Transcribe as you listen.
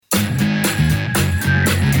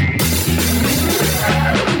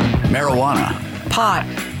marijuana, pot,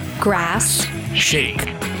 grass, shake,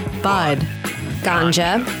 bud,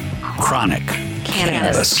 ganja, chronic,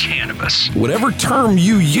 cannabis. Whatever term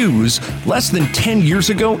you use, less than 10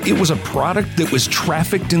 years ago, it was a product that was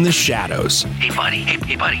trafficked in the shadows. Hey buddy,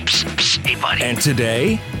 hey buddy, psst, psst, hey buddy. And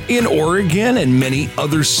today, in Oregon and many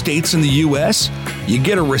other states in the U.S., you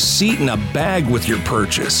get a receipt in a bag with your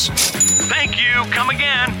purchase. Thank you. Come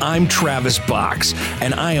again. I'm Travis Box,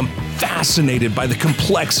 and I am fascinated by the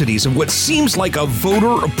complexities of what seems like a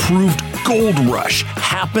voter-approved gold rush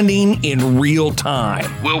happening in real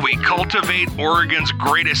time. Will we cultivate Oregon's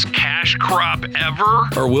greatest cash crop ever?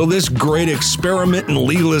 Or will this great experiment in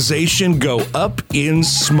legalization go up in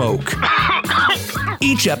smoke?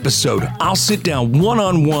 Each episode, I'll sit down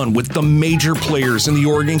one-on-one with the major players in the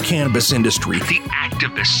Oregon cannabis industry, The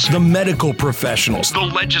activists, the medical professionals, the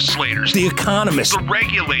legislators, the economists, the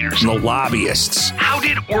regulators. and the lobbyists. How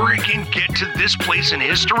did Oregon get to this place in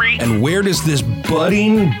history? And where does this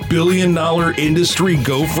budding billion-dollar industry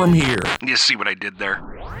go from here? You see what I did there?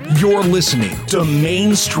 You're listening to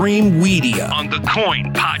Mainstream Media. On the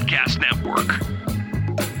Coin Podcast Network.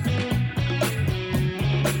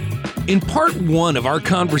 In part one of our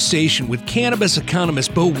conversation with cannabis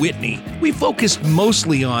economist Beau Whitney, we focused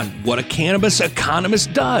mostly on what a cannabis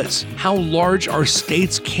economist does, how large our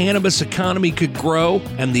state's cannabis economy could grow,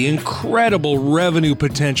 and the incredible revenue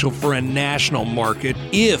potential for a national market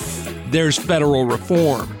if there's federal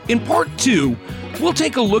reform. In part two, we'll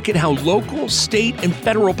take a look at how local, state, and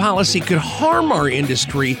federal policy could harm our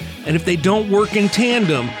industry, and if they don't work in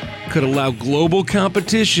tandem, could allow global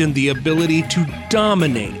competition the ability to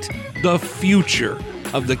dominate the future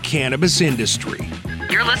of the cannabis industry.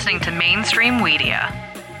 You're listening to Mainstream Media.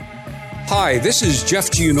 Hi, this is Jeff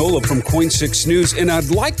Gianola from Coin 6 News, and I'd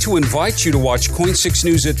like to invite you to watch Coin 6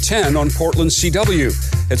 News at 10 on Portland CW.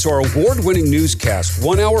 It's our award-winning newscast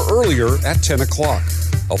 1 hour earlier at 10 o'clock.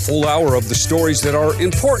 A full hour of the stories that are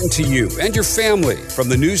important to you and your family from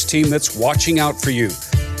the news team that's watching out for you.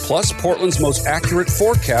 Plus, Portland's most accurate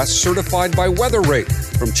forecast certified by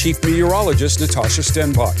WeatherRate from Chief Meteorologist Natasha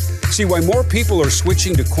Stenbach. See why more people are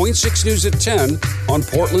switching to Coin 6 News at 10 on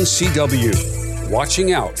Portland CW.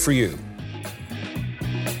 Watching out for you.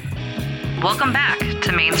 Welcome back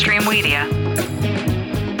to Mainstream Media.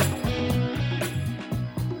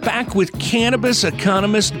 Back with cannabis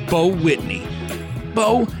economist Beau Whitney.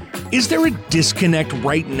 Beau, is there a disconnect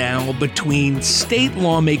right now between state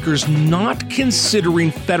lawmakers not considering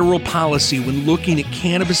federal policy when looking at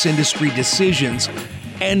cannabis industry decisions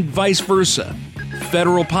and vice versa?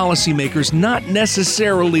 Federal policymakers not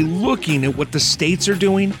necessarily looking at what the states are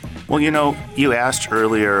doing? Well, you asked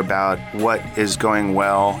earlier about what is going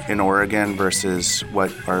well in Oregon versus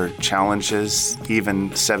what are challenges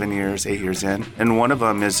even 7 years, 8 years in. And one of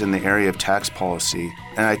them is in the area of tax policy.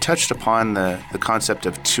 And I touched upon the concept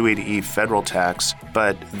of 280E federal tax,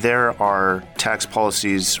 but there are tax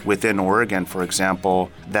policies within Oregon, for example,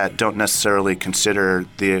 that don't necessarily consider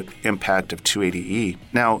the impact of 280E.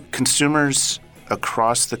 Now, consumers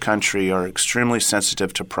across the country are extremely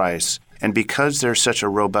sensitive to price. And because there's such a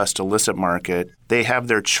robust illicit market, they have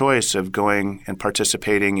their choice of going and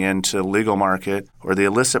participating into the legal market or the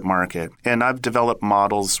illicit market. And I've developed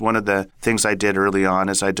models. One of the things I did early on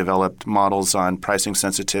is I developed models on pricing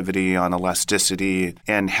sensitivity, on elasticity,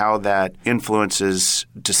 and how that influences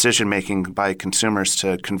decision-making by consumers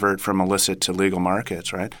to convert from illicit to legal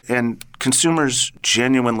markets, right? And consumers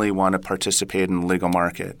genuinely want to participate in the legal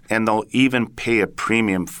market, and they'll even pay a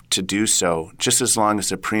premium to do so, just as long as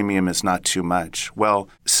the premium is not too much. Well,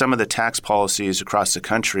 some of the tax policies across the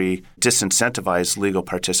country disincentivize legal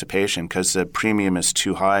participation because the premium is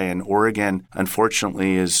too high, and Oregon,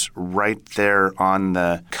 unfortunately, is right there on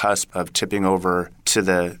the cusp of tipping over to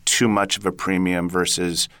the too much of a premium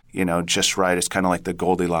versus, just right. It's kind of like the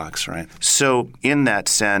Goldilocks, right? So in that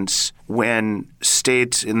sense, when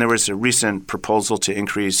states, and there was a recent proposal to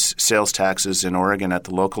increase sales taxes in Oregon at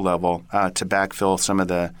the local level to backfill some of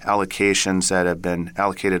the allocations that have been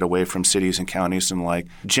allocated away from cities and counties, and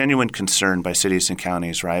genuine concern by cities and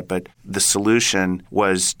counties, right? But the solution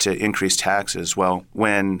was to increase taxes. Well,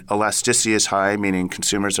 when elasticity is high, meaning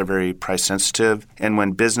consumers are very price sensitive, and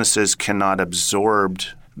when businesses cannot absorb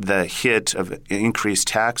the hit of increased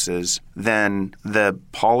taxes, then the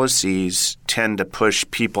policies tend to push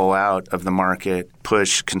people out of the market,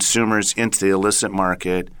 push consumers into the illicit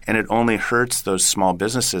market, and it only hurts those small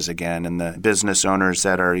businesses again and the business owners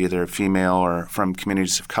that are either female or from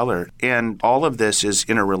communities of color. And all of this is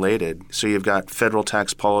interrelated. So you've got federal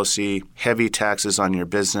tax policy, heavy taxes on your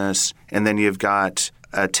business, and then you've got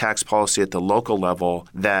a tax policy at the local level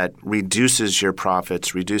that reduces your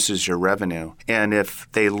profits, reduces your revenue. And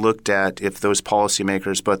if those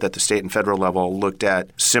policymakers, both at the state and federal level, looked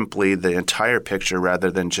at simply the entire picture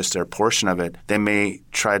rather than just their portion of it, they may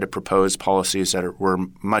try to propose policies that were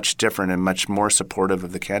much different and much more supportive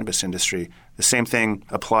of the cannabis industry. The same thing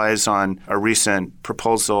applies on a recent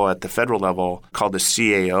proposal at the federal level called the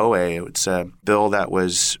CAOA. It's a bill that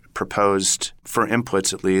was proposed for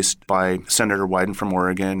inputs, at least, by Senator Wyden from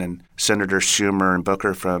Oregon and Senator Schumer and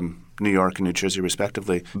Booker from New York and New Jersey,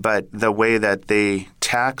 respectively. But the way that they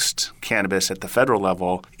taxed cannabis at the federal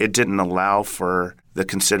level, it didn't allow for the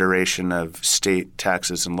consideration of state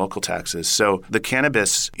taxes and local taxes. So the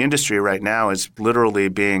cannabis industry right now is literally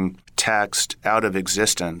being taxed out of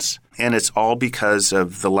existence. And it's all because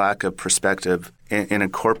of the lack of perspective in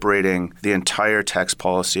incorporating the entire tax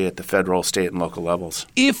policy at the federal, state, and local levels.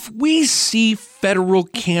 If we see federal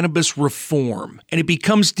cannabis reform and it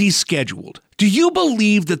becomes descheduled, do you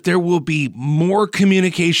believe that there will be more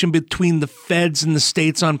communication between the feds and the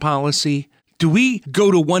states on policy? Do we go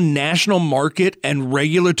to one national market and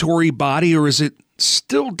regulatory body, or is it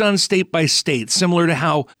still done state by state, similar to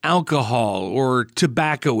how alcohol or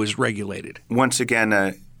tobacco is regulated? Once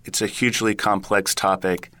again, it's a hugely complex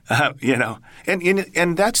topic,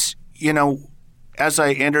 and that's, as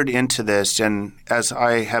I entered into this and as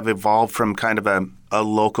I have evolved from kind of a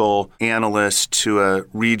local analyst to a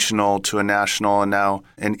regional to a national and now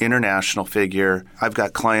an international figure, I've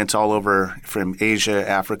got clients all over from Asia,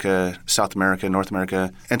 Africa, South America, North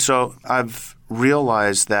America. And so I've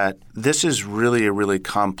realized that this is really a really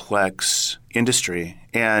complex industry.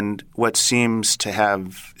 And what seems to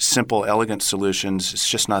have simple, elegant solutions is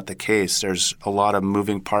just not the case. There's a lot of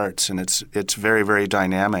moving parts, and it's very, very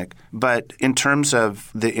dynamic. But in terms of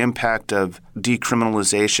the impact of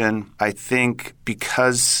decriminalization, I think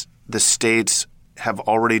because the states have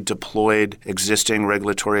already deployed existing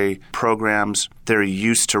regulatory programs, they're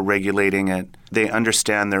used to regulating it, they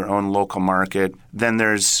understand their own local market, then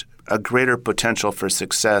there's a greater potential for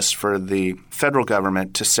success for the federal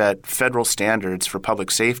government to set federal standards for public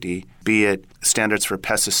safety, be it standards for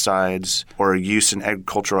pesticides or use in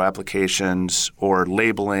agricultural applications or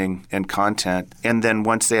labeling and content. And then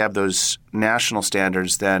once they have those national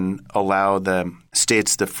standards, then allow the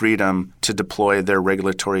states the freedom to deploy their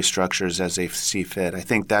regulatory structures as they see fit. I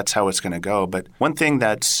think that's how it's going to go. But one thing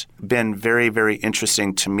that's been very, very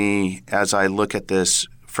interesting to me as I look at this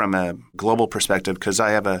from a global perspective, because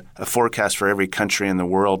I have a forecast for every country in the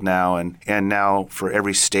world now and now for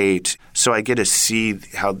every state. So I get to see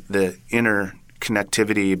how the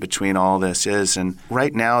interconnectivity between all this is. And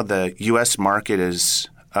right now, the U.S. market is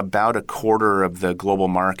about a quarter of the global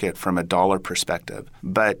market from a dollar perspective.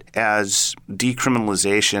 But as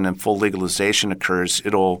decriminalization and full legalization occurs,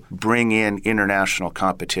 it'll bring in international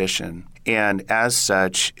competition. And as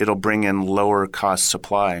such, it'll bring in lower cost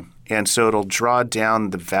supply. And so it'll draw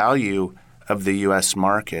down the value of the U.S.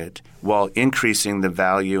 market while increasing the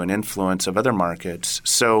value and influence of other markets.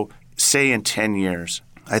 So say in 10 years,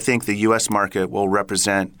 I think the U.S. market will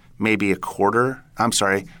represent maybe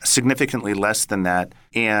significantly less than that.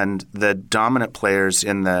 And the dominant players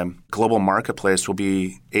in the global marketplace will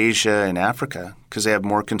be Asia and Africa because they have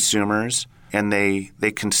more consumers. And they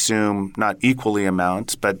consume not equally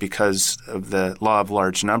amounts, but because of the law of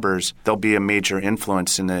large numbers, there'll be a major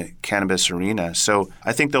influence in the cannabis arena. So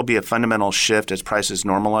I think there'll be a fundamental shift as prices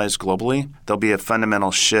normalize globally. There'll be a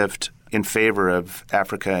fundamental shift in favor of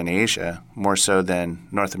Africa and Asia, more so than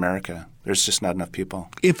North America. There's just not enough people.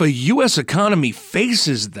 If a U.S. economy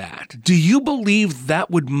faces that, do you believe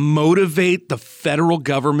that would motivate the federal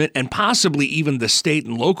government and possibly even the state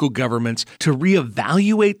and local governments to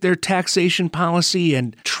reevaluate their taxation policy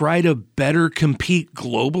and try to better compete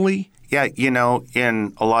globally? Yeah, in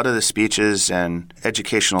a lot of the speeches and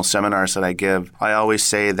educational seminars that I give, I always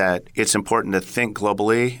say that it's important to think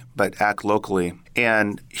globally but act locally.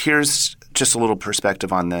 And here's just a little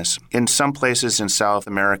perspective on this. In some places in South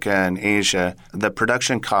America and Asia, the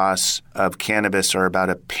production costs of cannabis are about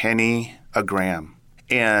 $0.01 a gram.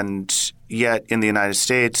 And yet in the United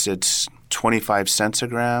States, it's 25 cents a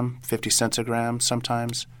gram, 50 cents a gram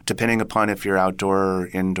sometimes, depending upon if you're outdoor or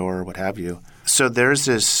indoor or what have you. So there's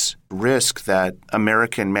this risk that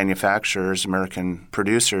American manufacturers, American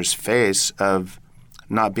producers face of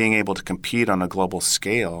not being able to compete on a global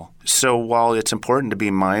scale. So while it's important to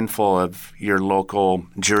be mindful of your local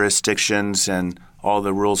jurisdictions and all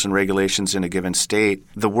the rules and regulations in a given state,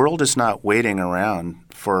 the world is not waiting around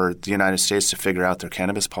for the United States to figure out their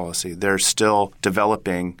cannabis policy. They're still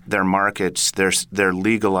developing their markets. They're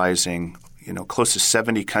legalizing close to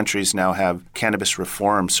 70 countries now have cannabis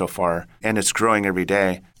reform so far, and it's growing every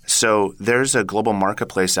day. So there's a global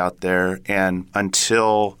marketplace out there, and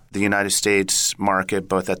until the United States market,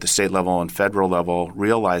 both at the state level and federal level,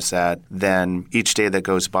 realize that, then each day that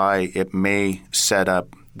goes by, it may set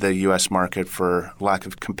up the U.S. market for lack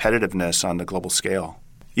of competitiveness on the global scale.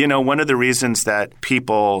 One of the reasons that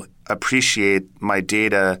people appreciate my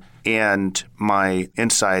data and my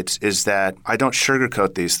insights is that I don't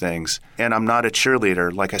sugarcoat these things. And I'm not a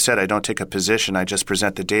cheerleader. Like I said, I don't take a position. I just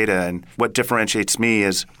present the data. And what differentiates me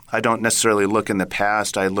is I don't necessarily look in the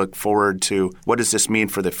past. I look forward to what does this mean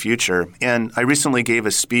for the future. And I recently gave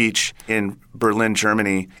a speech in Berlin,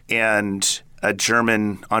 Germany, and a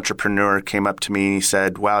German entrepreneur came up to me and he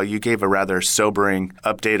said, wow, you gave a rather sobering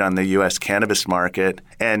update on the U.S. cannabis market.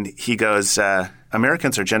 And he goes,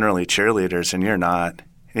 Americans are generally cheerleaders and you're not.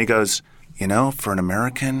 And he goes, for an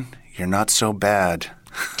American, you're not so bad.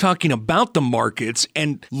 Talking about the markets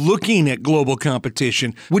and looking at global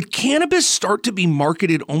competition, would cannabis start to be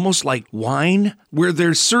marketed almost like wine, where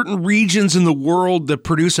there's certain regions in the world that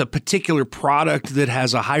produce a particular product that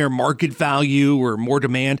has a higher market value or more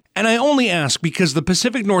demand? And I only ask because the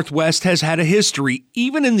Pacific Northwest has had a history,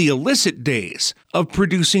 even in the illicit days, of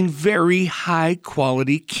producing very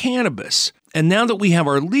high-quality cannabis. And now that we have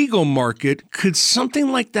our legal market, could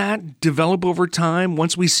something like that develop over time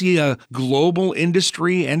once we see a global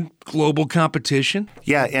industry and global competition?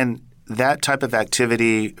 Yeah, and that type of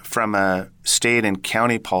activity from a state and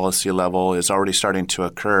county policy level is already starting to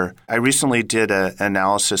occur. I recently did an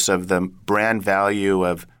analysis of the brand value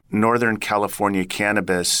of Northern California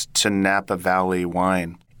cannabis to Napa Valley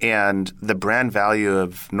wine. And the brand value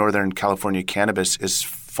of Northern California cannabis is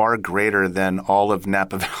far greater than all of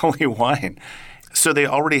Napa Valley wine. So they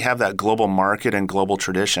already have that global market and global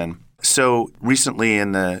tradition. So recently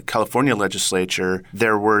in the California legislature,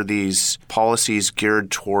 there were these policies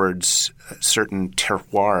geared towards a certain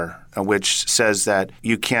terroir, which says that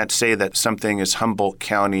you can't say that something is Humboldt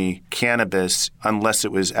County cannabis unless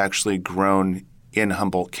it was actually grown in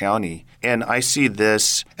Humboldt County. And I see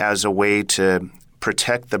this as a way to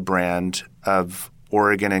protect the brand of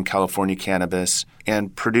Oregon and California cannabis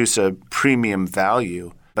and produce a premium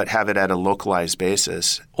value, but have it at a localized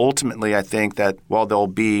basis. Ultimately, I think that while there'll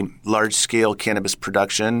be large-scale cannabis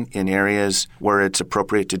production in areas where it's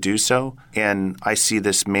appropriate to do so, and I see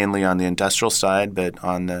this mainly on the industrial side, but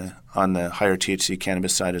on the higher THC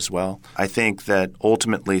cannabis side as well, I think that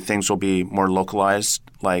ultimately things will be more localized,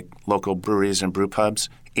 like local breweries and brew pubs,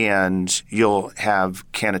 and you'll have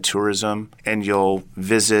cannatourism, and you'll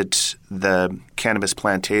visit the cannabis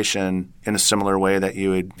plantation in a similar way that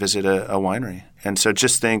you would visit a winery. And so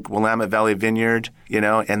just think Willamette Valley Vineyard,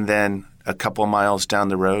 and then a couple of miles down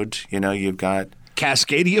the road, you've got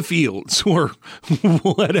Cascadia Fields, or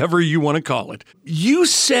whatever you want to call it. You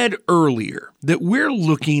said earlier that we're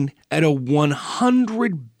looking at a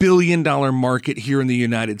 $100 billion market here in the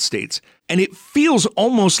United States, and it feels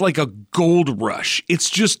almost like a gold rush. It's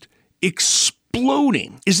just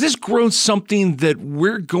exploding. Is this growth something that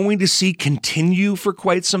we're going to see continue for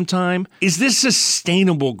quite some time? Is this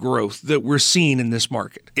sustainable growth that we're seeing in this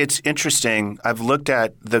market? It's interesting. I've looked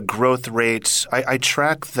at the growth rates. I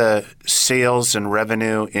track the sales and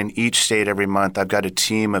revenue in each state every month. I've got a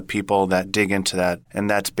team of people that dig into that, and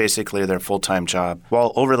that's basically their full-time job.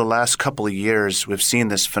 Well, over the last couple of years, we've seen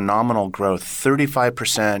this phenomenal growth,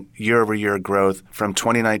 35% year-over-year growth from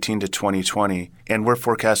 2019 to 2020, and we're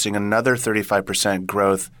forecasting another 35%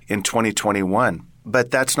 growth in 2021.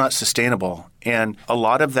 But that's not sustainable. And a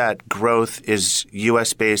lot of that growth is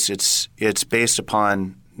U.S.-based. It's based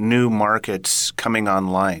upon new markets coming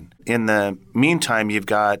online. In the meantime, you've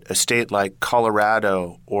got a state like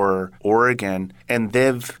Colorado or Oregon, and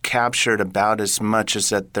they've captured about as much as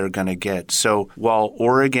that they're going to get. So while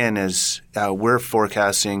Oregon is, we're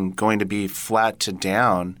forecasting going to be flat to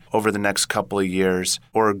down over the next couple of years,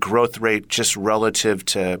 or a growth rate just relative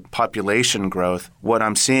to population growth, what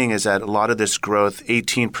I'm seeing is that a lot of this growth,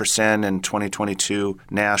 18% in 2022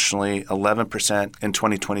 nationally, 11% in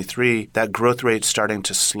 2023, that growth rate's starting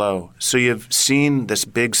to slow. So you've seen this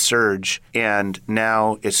big surge, and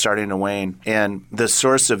now it's starting to wane. And the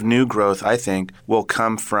source of new growth, I think, will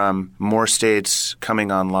come from more states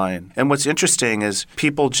coming online. And what's interesting is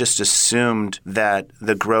people just assumed that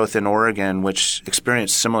the growth in Oregon, which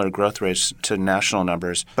experienced similar growth rates to national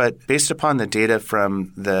numbers, but based upon the data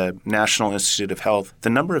from the National Institute of Health, the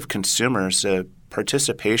number of consumers, the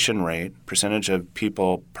participation rate, percentage of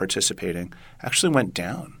people participating, actually went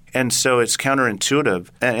down. And so it's counterintuitive.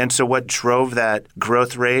 And so what drove that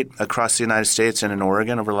growth rate across the United States and in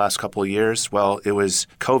Oregon over the last couple of years? Well, it was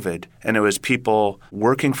COVID, and it was people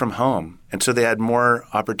working from home. And so they had more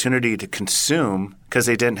opportunity to consume because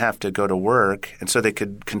they didn't have to go to work. And so they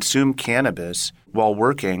could consume cannabis while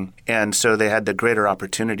working. And so they had the greater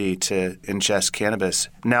opportunity to ingest cannabis.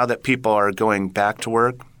 Now that people are going back to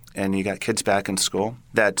work and you got kids back in school,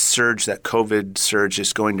 that COVID surge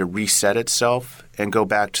is going to reset itself and go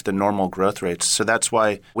back to the normal growth rates. So that's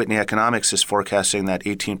why Whitney Economics is forecasting that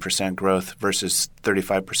 18% growth versus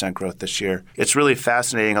 35% growth this year. It's really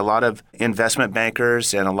fascinating. A lot of investment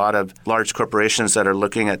bankers and a lot of large corporations that are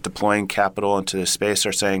looking at deploying capital into the space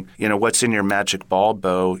are saying, what's in your magic ball,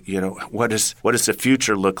 Bo? What does the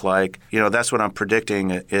future look like? That's what I'm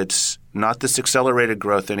predicting. It's not this accelerated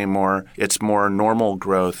growth anymore. It's more normal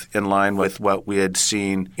growth in line with what we had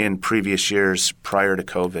seen in previous years prior to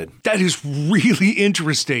COVID. That is really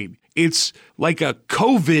interesting. It's like a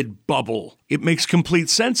COVID bubble. It makes complete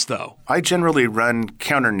sense, though. I generally run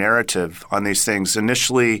counter-narrative on these things.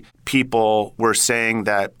 Initially, people were saying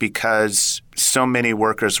that because so many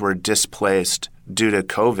workers were displaced due to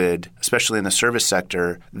COVID, especially in the service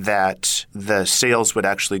sector, that the sales would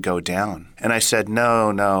actually go down. And I said,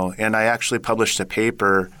 no. And I actually published a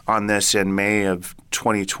paper on this in May of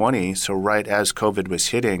 2020, so right as COVID was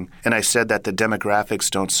hitting. And I said that the demographics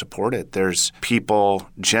don't support it. There's people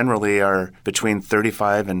generally are between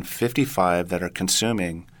 35 and 55 that are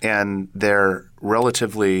consuming, and they're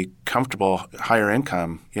relatively comfortable, higher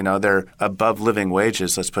income. They're above living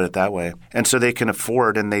wages, let's put it that way. And so they can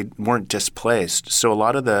afford, and they weren't displaced. So a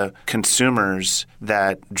lot of the consumers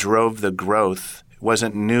that drove the growth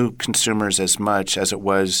wasn't new consumers as much as it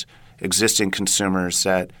was existing consumers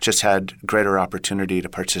that just had greater opportunity to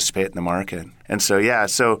participate in the market. And so,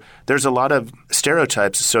 so there's a lot of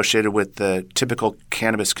stereotypes associated with the typical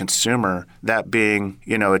cannabis consumer, that being, a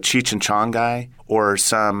Cheech and Chong guy or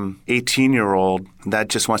some 18-year-old that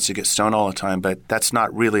just wants to get stoned all the time. But that's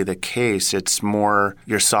not really the case. It's more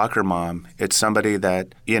your soccer mom. It's somebody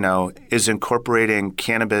that, is incorporating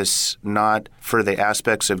cannabis not for the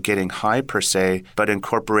aspects of getting high per se, but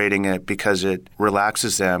incorporating it because it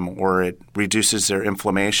relaxes them or it reduces their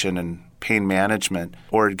inflammation and pain management,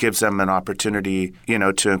 or it gives them an opportunity,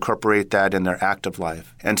 to incorporate that in their active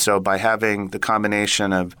life. And so by having the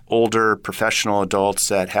combination of older professional adults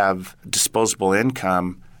that have disposable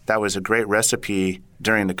income, that was a great recipe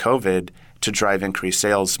during the COVID to drive increased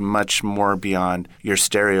sales, much more beyond your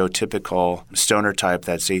stereotypical stoner type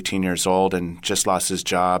that's 18 years old and just lost his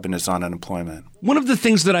job and is on unemployment. One of the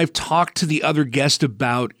things that I've talked to the other guest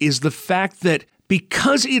about is the fact that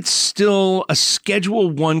because it's still a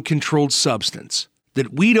Schedule I controlled substance,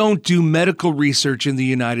 that we don't do medical research in the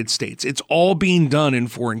United States. It's all being done in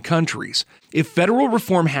foreign countries. If federal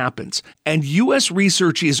reform happens and U.S.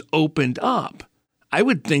 research is opened up, I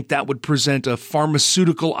would think that would present a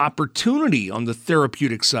pharmaceutical opportunity on the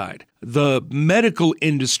therapeutic side, the medical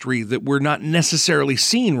industry that we're not necessarily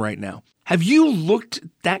seeing right now. Have you looked at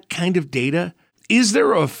that kind of data? Is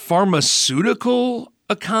there a pharmaceutical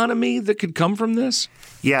economy that could come from this?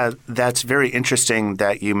 Yeah, that's very interesting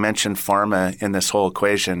that you mentioned pharma in this whole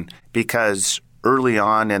equation, because early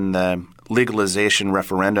on in the legalization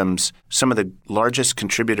referendums, some of the largest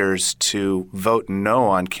contributors to vote no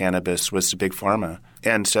on cannabis was the big pharma.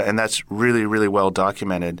 And that's really, really well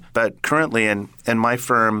documented. But currently in my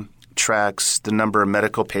firm tracks the number of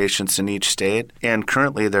medical patients in each state. And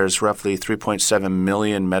currently there's roughly 3.7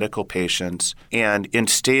 million medical patients. And in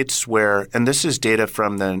states where, and this is data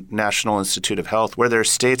from the National Institute of Health, where there are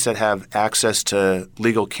states that have access to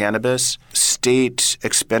legal cannabis, state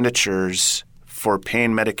expenditures for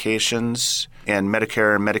pain medications and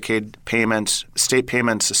Medicare and Medicaid payments, state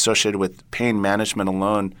payments associated with pain management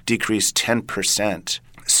alone decreased 10%.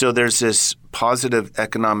 So there's this positive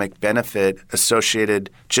economic benefit associated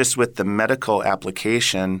just with the medical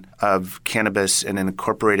application of cannabis and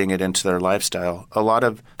incorporating it into their lifestyle. A lot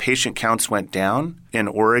of patient counts went down. In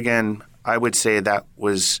Oregon, I would say that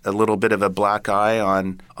was a little bit of a black eye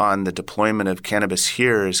on the deployment of cannabis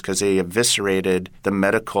here, is because they eviscerated the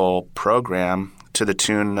medical program to the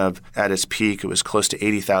tune of, at its peak, it was close to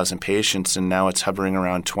 80,000 patients, and now it's hovering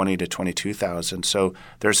around 20 to 22,000. So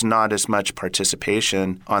there's not as much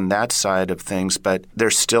participation on that side of things, but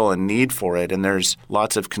there's still a need for it. And there's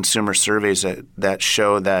lots of consumer surveys that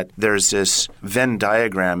show that there's this Venn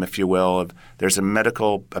diagram, if you will, of there's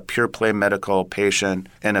a pure play medical patient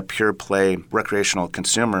and a pure play recreational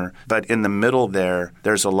consumer. But in the middle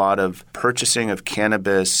there's a lot of purchasing of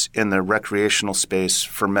cannabis in the recreational space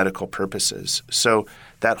for medical purposes. So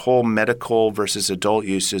that whole medical versus adult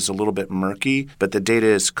use is a little bit murky, but the data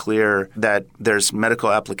is clear that there's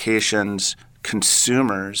medical applications.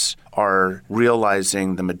 Consumers are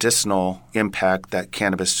realizing the medicinal impact that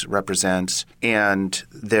cannabis represents, and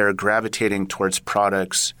they're gravitating towards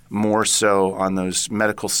products more so on those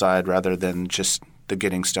medical side rather than just the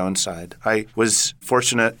getting stoned side. I was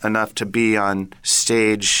fortunate enough to be on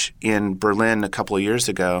stage in Berlin a couple of years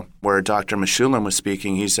ago where Dr. Meshulam was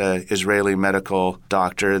speaking. He's an Israeli medical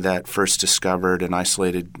doctor that first discovered and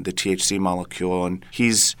isolated the THC molecule, and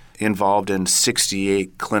he's involved in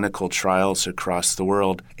 68 clinical trials across the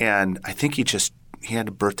world. And I think he had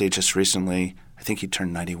a birthday just recently. I think he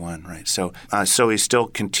turned 91, right? So he's still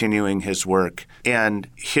continuing his work. And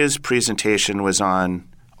his presentation was on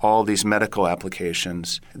all these medical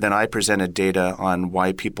applications. Then I presented data on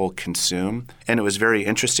why people consume. And it was very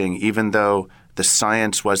interesting. Even though the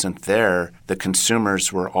science wasn't there, the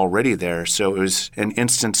consumers were already there. So it was an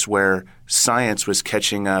instance where science was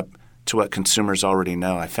catching up to what consumers already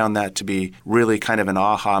know. I found that to be really kind of an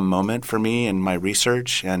aha moment for me in my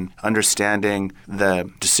research, and understanding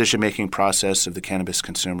the decision-making process of the cannabis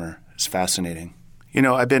consumer is fascinating. You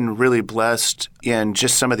know, I've been really blessed in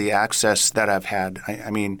just some of the access that I've had. I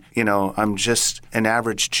mean, you know, I'm just an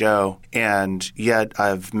average Joe, and yet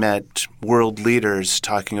I've met world leaders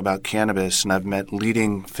talking about cannabis, and I've met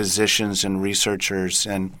leading physicians and researchers.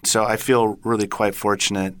 And so I feel really quite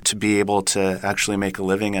fortunate to be able to actually make a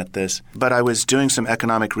living at this. But I was doing some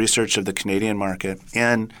economic research of the Canadian market,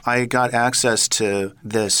 and I got access to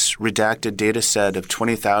this redacted data set of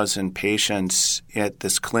 20,000 patients at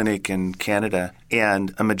this clinic in Canada,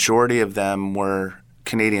 and a majority of them were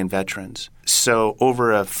Canadian veterans. So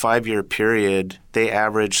over a 5-year period, they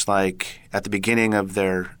averaged, like, at the beginning of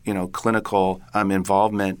their, clinical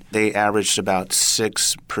involvement, they averaged about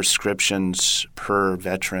 6 prescriptions per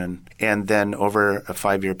veteran. And then over a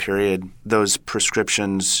 5-year period, those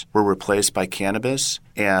prescriptions were replaced by cannabis,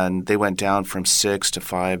 and they went down from 6 to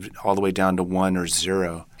 5, all the way down to 1 or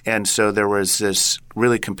 0. And so there was this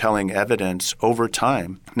really compelling evidence over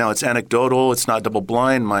time. Now, it's anecdotal, it's not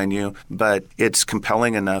double-blind, mind you, but it's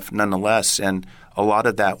compelling enough nonetheless. And a lot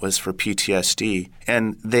of that was for PTSD.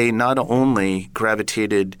 And they not only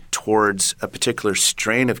gravitated towards a particular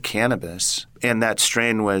strain of cannabis, and that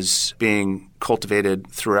strain was being cultivated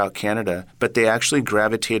throughout Canada, but they actually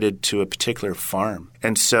gravitated to a particular farm.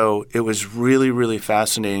 And so it was really, really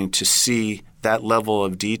fascinating to see that level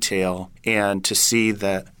of detail, and to see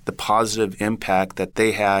the positive impact that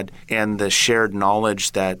they had, and the shared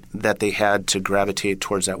knowledge that they had to gravitate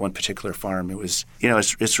towards that one particular farm. It was,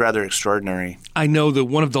 it's rather extraordinary. I know that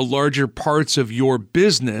one of the larger parts of your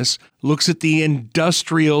business looks at the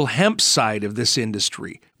industrial hemp side of this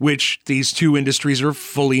industry, which these two industries are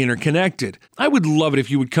fully interconnected. I would love it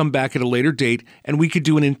if you would come back at a later date and we could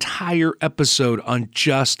do an entire episode on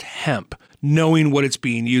just hemp, knowing what it's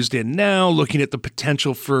being used in now, looking at the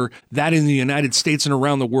potential for that in the United States and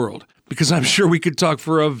around the world, because I'm sure we could talk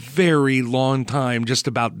for a very long time just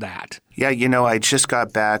about that. Yeah, I just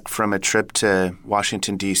got back from a trip to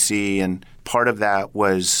Washington, D.C., and part of that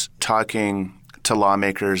was talking to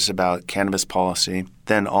lawmakers about cannabis policy.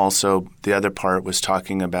 Then also the other part was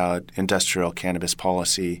talking about industrial cannabis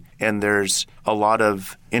policy. And there's a lot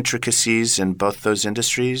of intricacies in both those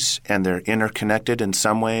industries, and they're interconnected in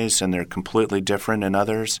some ways, and they're completely different in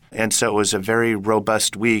others. And so it was a very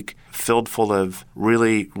robust week filled full of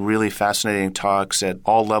really, really fascinating talks at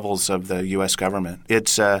all levels of the U.S. government.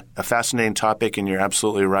 It's a fascinating topic, and you're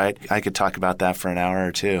absolutely right. I could talk about that for an hour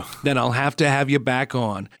or two. Then I'll have to have you back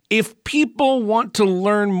on. If people want to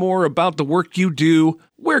learn more about the work you do,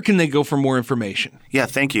 where can they go for more information? Yeah,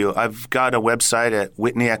 thank you. I've got a website at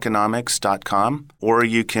whitneyeconomics.com, or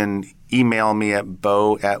you can email me at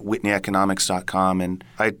bo@whitneyeconomics.com. And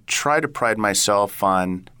I try to pride myself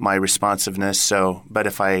on my responsiveness. But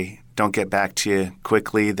if I don't get back to you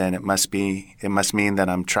quickly, then it must mean that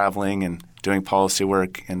I'm traveling and doing policy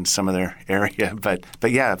work in some other area.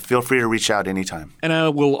 But yeah, feel free to reach out anytime. And I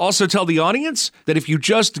will also tell the audience that if you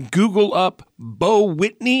just Google up Bo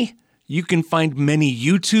Whitney, you can find many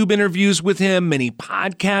YouTube interviews with him, many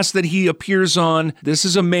podcasts that he appears on. This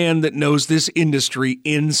is a man that knows this industry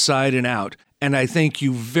inside and out. And I thank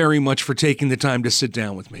you very much for taking the time to sit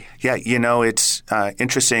down with me. Yeah, it's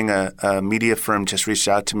interesting. A media firm just reached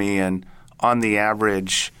out to me, and on the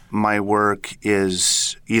average, my work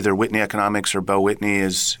is either Whitney Economics or Bo Whitney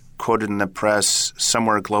is quoted in the press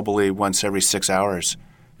somewhere globally once every 6 hours.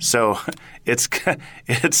 So it's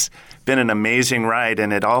been an amazing ride,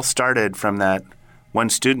 and it all started from that one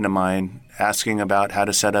student of mine asking about how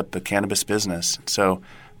to set up a cannabis business. So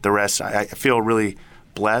the rest, I feel really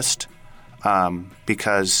blessed.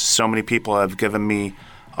 because so many people have given me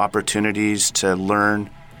opportunities to learn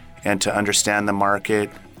and to understand the market,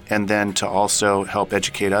 and then to also help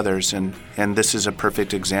educate others. And this is a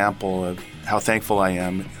perfect example of how thankful I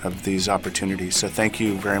am of these opportunities. So thank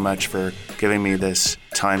you very much for giving me this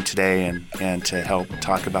time today and to help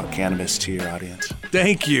talk about cannabis to your audience.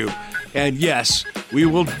 Thank you. And yes, we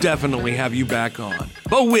will definitely have you back on.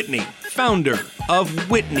 Bo Whitney, founder of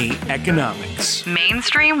Whitney Economics.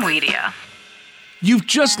 Mainstream Media. You've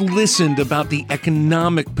just listened about the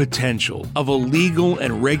economic potential of a legal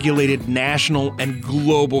and regulated national and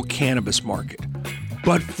global cannabis market.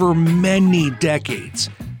 But for many decades,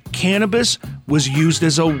 cannabis was used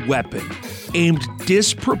as a weapon aimed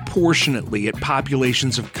disproportionately at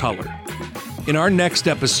populations of color. In our next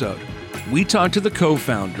episode, we talk to the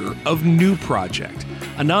co-founder of New Project,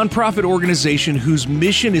 a nonprofit organization whose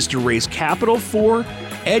mission is to raise capital for,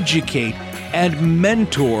 educate, and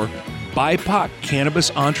mentor BIPOC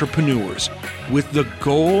cannabis entrepreneurs with the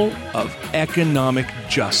goal of economic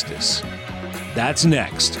justice. That's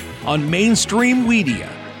next on Mainstream Media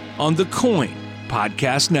on the Coin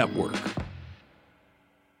Podcast Network.